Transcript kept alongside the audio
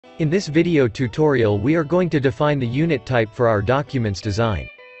In this video tutorial we are going to define the unit type for our document's design.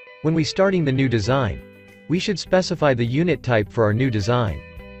 When we starting the new design, we should specify the unit type for our new design.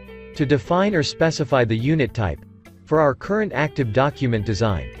 To define or specify the unit type for our current active document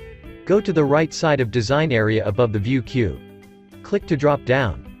design, go to the right side of design area above the view queue. Click to drop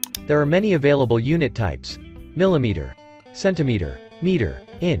down. There are many available unit types: millimeter, centimeter, meter,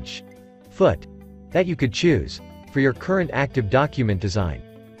 inch, foot, that you could choose for your current active document design.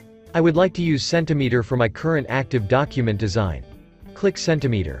 I would like to use centimeter for my current active document design. Click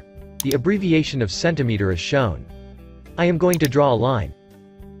centimeter. The abbreviation of centimeter is shown. I am going to draw a line.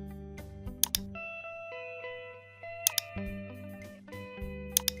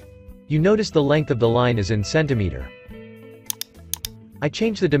 You notice the length of the line is in centimeter. I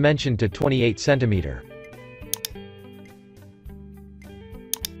change the dimension to 28 centimeter.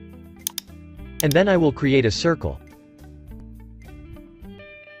 And then I will create a circle.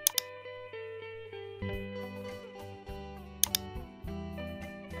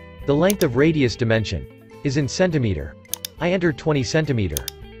 The length of radius dimension is in centimeter. I enter 20 centimeter.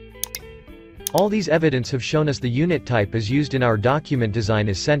 All these evidence have shown us the unit type as used in our document design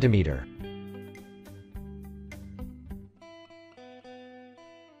is centimeter.